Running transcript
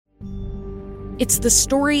It's the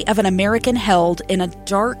story of an American held in a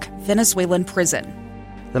dark Venezuelan prison.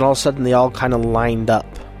 Then all of a sudden they all kind of lined up.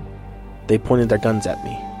 They pointed their guns at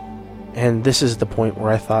me. And this is the point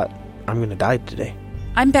where I thought, I'm going to die today.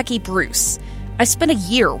 I'm Becky Bruce. I spent a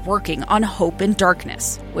year working on Hope in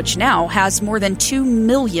Darkness, which now has more than 2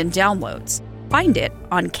 million downloads. Find it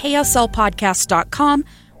on kslpodcast.com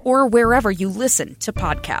or wherever you listen to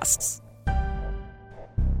podcasts.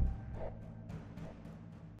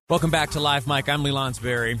 Welcome back to Live Mike. I'm Lee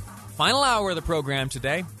Lonsberry. Final hour of the program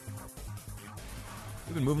today.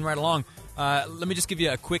 We've been moving right along. Let me just give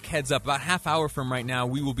you a quick heads up. About half hour from right now,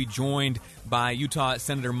 we will be joined by Utah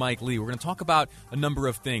Senator Mike Lee. We're going to talk about a number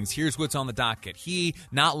of things. Here's what's on the docket. He,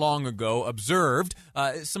 not long ago, observed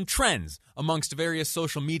some trends amongst various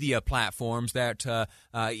social media platforms that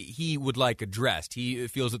he would like addressed. He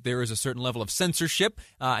feels that there is a certain level of censorship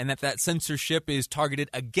and that censorship is targeted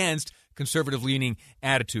against conservative-leaning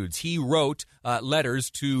attitudes. He wrote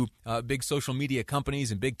letters to big social media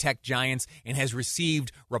companies and big tech giants and has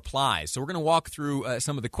received replies. So we're going to walk through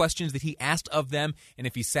some of the questions that he asked of them and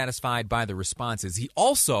if he's satisfied by the responses. He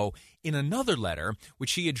also, in another letter,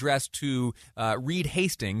 which he addressed to Reed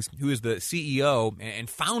Hastings, who is the CEO and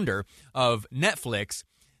founder of Netflix,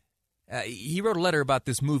 he wrote a letter about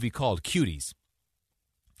this movie called Cuties.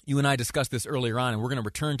 You and I discussed this earlier on, and we're going to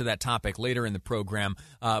return to that topic later in the program.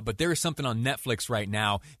 But there is something on Netflix right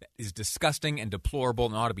now that is disgusting and deplorable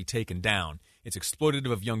and ought to be taken down. It's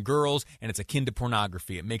exploitative of young girls, and it's akin to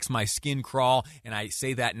pornography. It makes my skin crawl, and I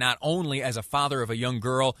say that not only as a father of a young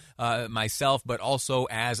girl myself, but also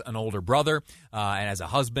as an older brother, and as a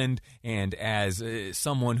husband, and as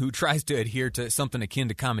someone who tries to adhere to something akin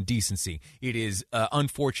to common decency. It is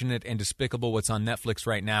unfortunate and despicable what's on Netflix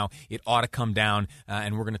right now. It ought to come down,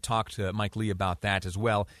 and we're going to talk to Mike Lee about that, as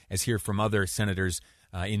well as hear from other senators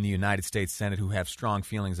in the United States Senate who have strong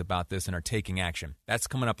feelings about this and are taking action. That's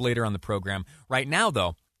coming up later on the program. Right now,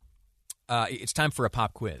 though, it's time for a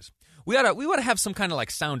pop quiz. We ought to have some kind of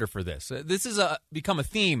like sounder for this. This is become a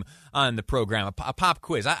theme on the program, a pop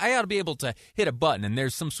quiz. I ought to be able to hit a button and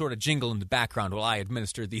there's some sort of jingle in the background while I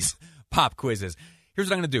administer these pop quizzes. Here's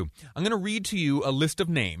what I'm going to do. I'm going to read to you a list of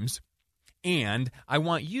names, and I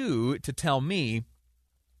want you to tell me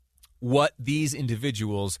what these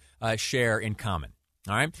individuals share in common.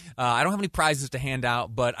 All right. I don't have any prizes to hand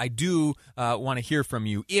out, but I do want to hear from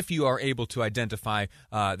you if you are able to identify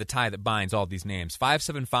the tie that binds all these names.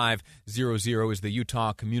 57500 is the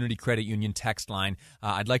Utah Community Credit Union text line.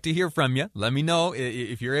 I'd like to hear from you. Let me know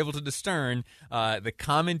if you're able to discern the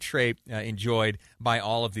common trait enjoyed by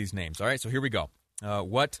all of these names. All right. So here we go.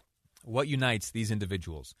 What unites these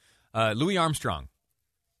individuals? Louis Armstrong,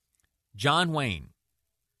 John Wayne,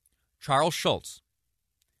 Charles Schultz,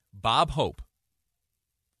 Bob Hope,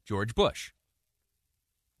 George Bush,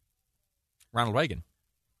 Ronald Reagan.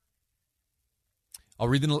 I'll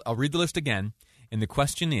read the list again, and the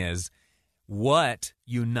question is, what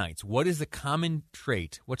unites? What is the common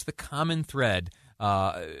trait? What's the common thread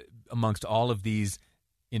amongst all of these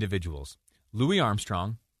individuals? Louis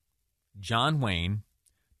Armstrong, John Wayne,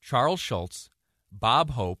 Charles Schultz, Bob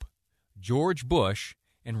Hope, George Bush,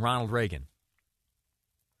 and Ronald Reagan.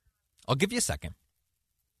 I'll give you a second.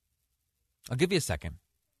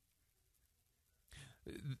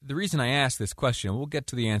 The reason I asked this question, we'll get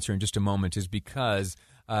to the answer in just a moment, is because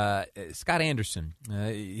Scott Anderson,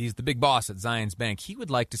 he's the big boss at Zions Bank, he would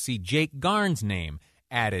like to see Jake Garn's name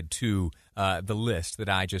added to the list that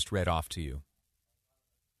I just read off to you.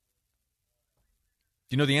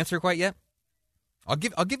 Do you know the answer quite yet? I'll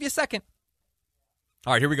give you a second.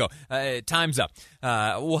 All right, here we go. Time's up.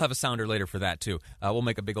 We'll have a sounder later for that, too. We'll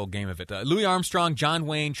make a big old game of it. Louis Armstrong, John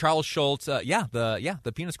Wayne, Charles Schultz,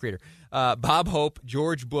 the penis creator, Bob Hope,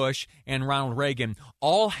 George Bush, and Ronald Reagan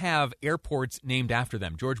all have airports named after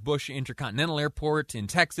them. George Bush Intercontinental Airport in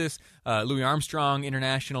Texas, Louis Armstrong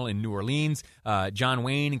International in New Orleans, John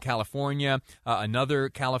Wayne in California, another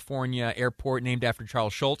California airport named after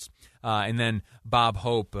Charles Schultz, and then Bob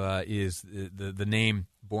Hope is the name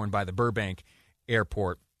borne by the Burbank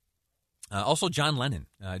Airport. Also, John Lennon.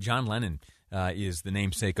 John Lennon is the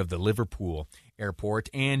namesake of the Liverpool Airport.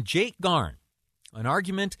 And Jake Garn. An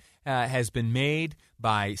argument has been made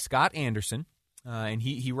by Scott Anderson, and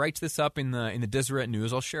he writes this up in the Deseret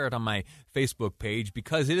News. I'll share it on my Facebook page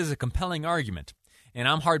because it is a compelling argument. And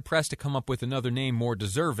I'm hard-pressed to come up with another name more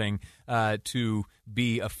deserving to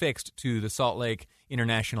be affixed to the Salt Lake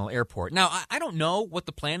International Airport. Now, I don't know what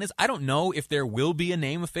the plan is. I don't know if there will be a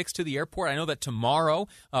name affixed to the airport. I know that tomorrow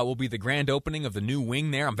will be the grand opening of the new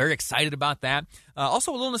wing there. I'm very excited about that.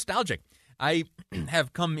 Also a little nostalgic. I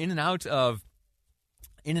have come in and out of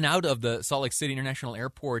the Salt Lake City International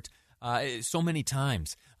Airport so many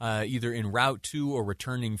times, either en route to or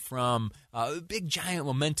returning from big, giant,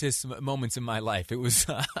 momentous moments in my life. It was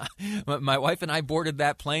my wife and I boarded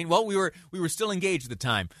that plane. Well, we were still engaged at the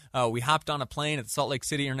time. We hopped on a plane at Salt Lake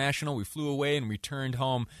City International. We flew away and returned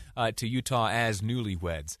home to Utah as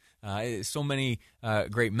newlyweds. So many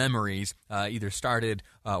great memories either started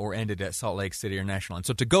or ended at Salt Lake City International. And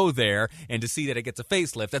so to go there and to see that it gets a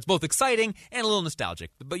facelift, that's both exciting and a little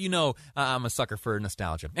nostalgic. But I'm a sucker for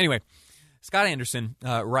nostalgia. Anyway, Scott Anderson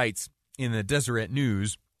writes in the Deseret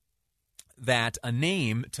News that a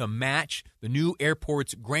name to match the new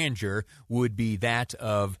airport's grandeur would be that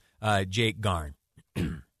of Jake Garn.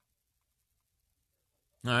 All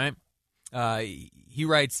right. He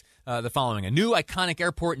writes the following: a new iconic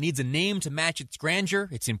airport needs a name to match its grandeur,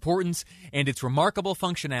 its importance, and its remarkable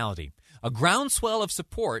functionality. A groundswell of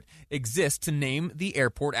support exists to name the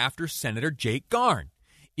airport after Senator Jake Garn.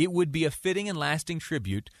 It would be a fitting and lasting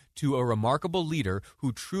tribute to a remarkable leader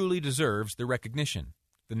who truly deserves the recognition.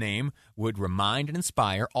 The name would remind and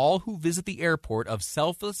inspire all who visit the airport of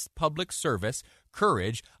selfless public service,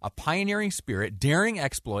 courage, a pioneering spirit, daring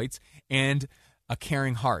exploits, and a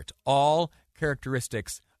caring heart, all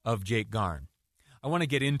characteristics of Jake Garn. I want to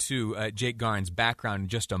get into Jake Garn's background in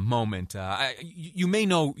just a moment. You may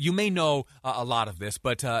know a lot of this,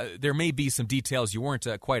 but there may be some details you weren't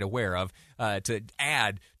quite aware of to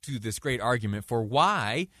add to this great argument for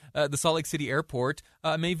why the Salt Lake City Airport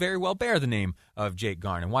may very well bear the name of Jake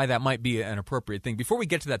Garn and why that might be an appropriate thing. Before we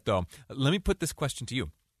get to that, though, let me put this question to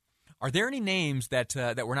you. Are there any names that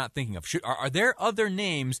we're not thinking of? Are there other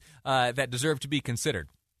names that deserve to be considered?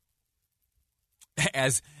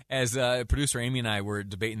 As producer Amy and I were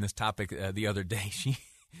debating this topic the other day,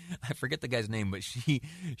 I forget the guy's name, but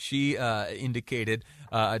she indicated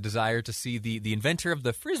a desire to see the inventor of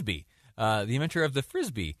the Frisbee,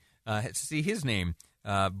 to see his name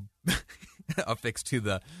affixed to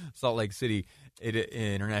the Salt Lake City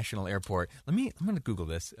International Airport. I'm going to Google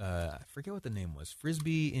this. I forget what the name was.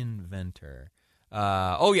 Frisbee inventor.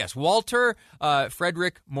 Yes, Walter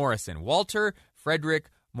Frederick Morrison. Walter Frederick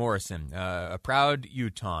Morrison, a proud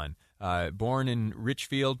Utahn, born in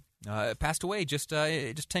Richfield, passed away just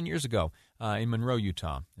 10 years ago in Monroe,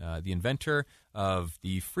 Utah. The inventor of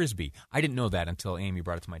the Frisbee. I didn't know that until Amy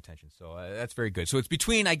brought it to my attention, so that's very good. So it's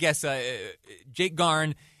between, I guess, Jake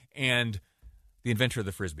Garn and the inventor of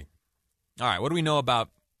the Frisbee. All right, what do we know about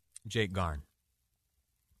Jake Garn?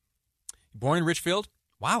 Born in Richfield.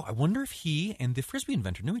 Wow, I wonder if he and the Frisbee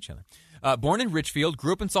inventor knew each other. Born in Richfield,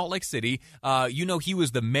 grew up in Salt Lake City. He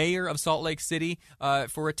was the mayor of Salt Lake City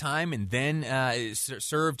for a time, and then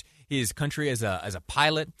served his country as a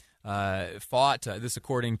pilot. Fought, this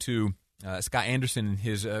according to Scott Anderson in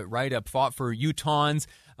his write-up, fought for Utahns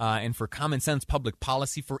and for common sense public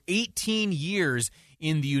policy for 18 years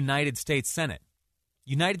in the United States Senate.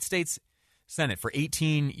 United States Senate for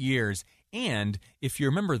 18 years. And if you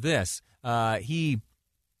remember this, he,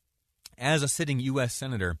 as a sitting U.S.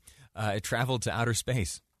 senator, traveled to outer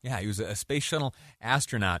space. Yeah, he was a space shuttle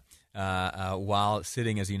astronaut while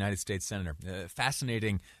sitting as a United States senator.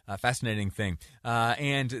 Fascinating thing.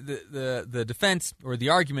 And the defense or the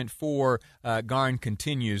argument for Garn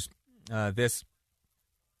continues. This,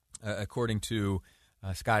 according to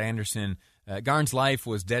Scott Anderson, Garn's life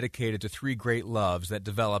was dedicated to three great loves that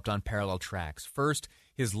developed on parallel tracks. First,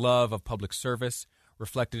 his love of public service,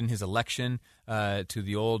 reflected in his election to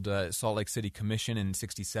the old Salt Lake City Commission in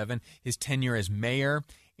 1967, his tenure as mayor,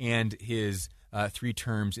 and his 3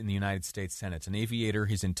 terms in the United States Senate. An aviator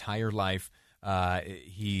his entire life,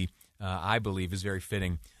 he, I believe, is very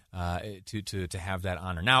fitting to have that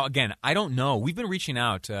honor. Now, again, I don't know. We've been reaching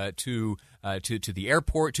out to the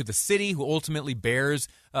airport, to the city, who ultimately bears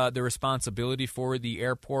the responsibility for the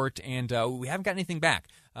airport, and we haven't got anything back.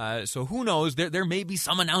 So who knows? There may be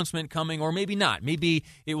some announcement coming, or maybe not. Maybe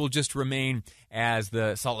it will just remain as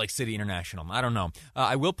the Salt Lake City International. I don't know.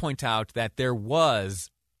 I will point out that there was,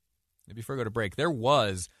 before I go to break, there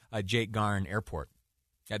was a Jake Garn Airport.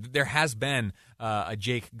 There has been a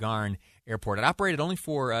Jake Garn Airport. It operated only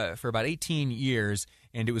for about 18 years,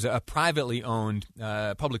 and it was a privately owned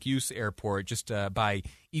public use airport just by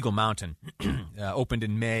Eagle Mountain. Opened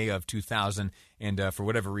in May of 2000, and for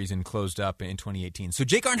whatever reason closed up in 2018. So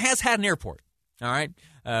Jake Garn has had an airport, all right,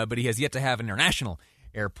 but he has yet to have an international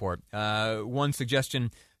airport. One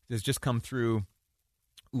suggestion has just come through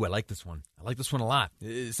Ooh, I like this one. I like this one a lot.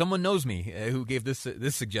 Someone knows me who gave this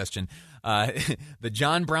suggestion. The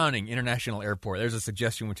John Browning International Airport. There's a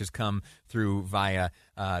suggestion which has come through via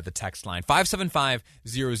the text line.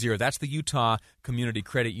 57500. That's the Utah Community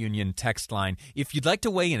Credit Union text line. If you'd like to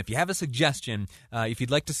weigh in, if you have a suggestion, if you'd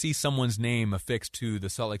like to see someone's name affixed to the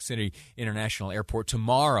Salt Lake City International Airport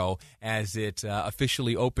tomorrow as it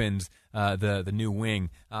officially opens the new wing,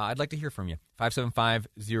 I'd like to hear from you.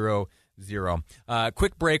 57500.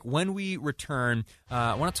 Quick break. When we return,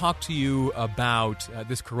 I want to talk to you about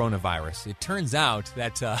this coronavirus. It turns out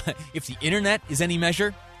that if the internet is any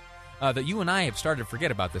measure, that you and I have started to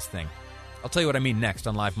forget about this thing. I'll tell you what I mean next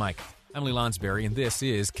on Live Mike. I'm Lee Lonsberry, and this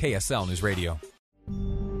is KSL News Radio.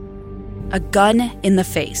 A gun in the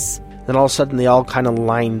face. Then all of a sudden, they all kind of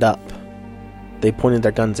lined up. They pointed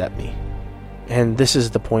their guns at me. And this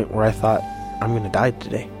is the point where I thought, I'm going to die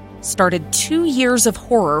today. Started 2 years of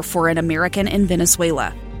horror for an American in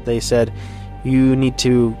Venezuela. They said, you need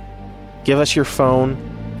to give us your phone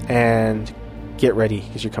and get ready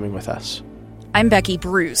because you're coming with us. I'm Becky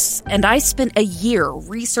Bruce, and I spent a year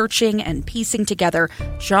researching and piecing together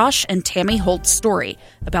Josh and Tammy Holt's story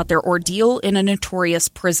about their ordeal in a notorious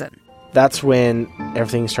prison. That's when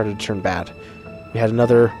everything started to turn bad. We had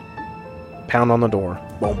another pound on the door.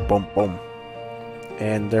 Boom, boom, boom.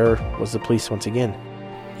 And there was the police once again.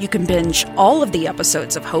 You can binge all of the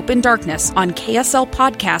episodes of Hope in Darkness on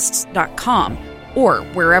KSLPodcasts.com or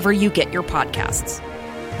wherever you get your podcasts.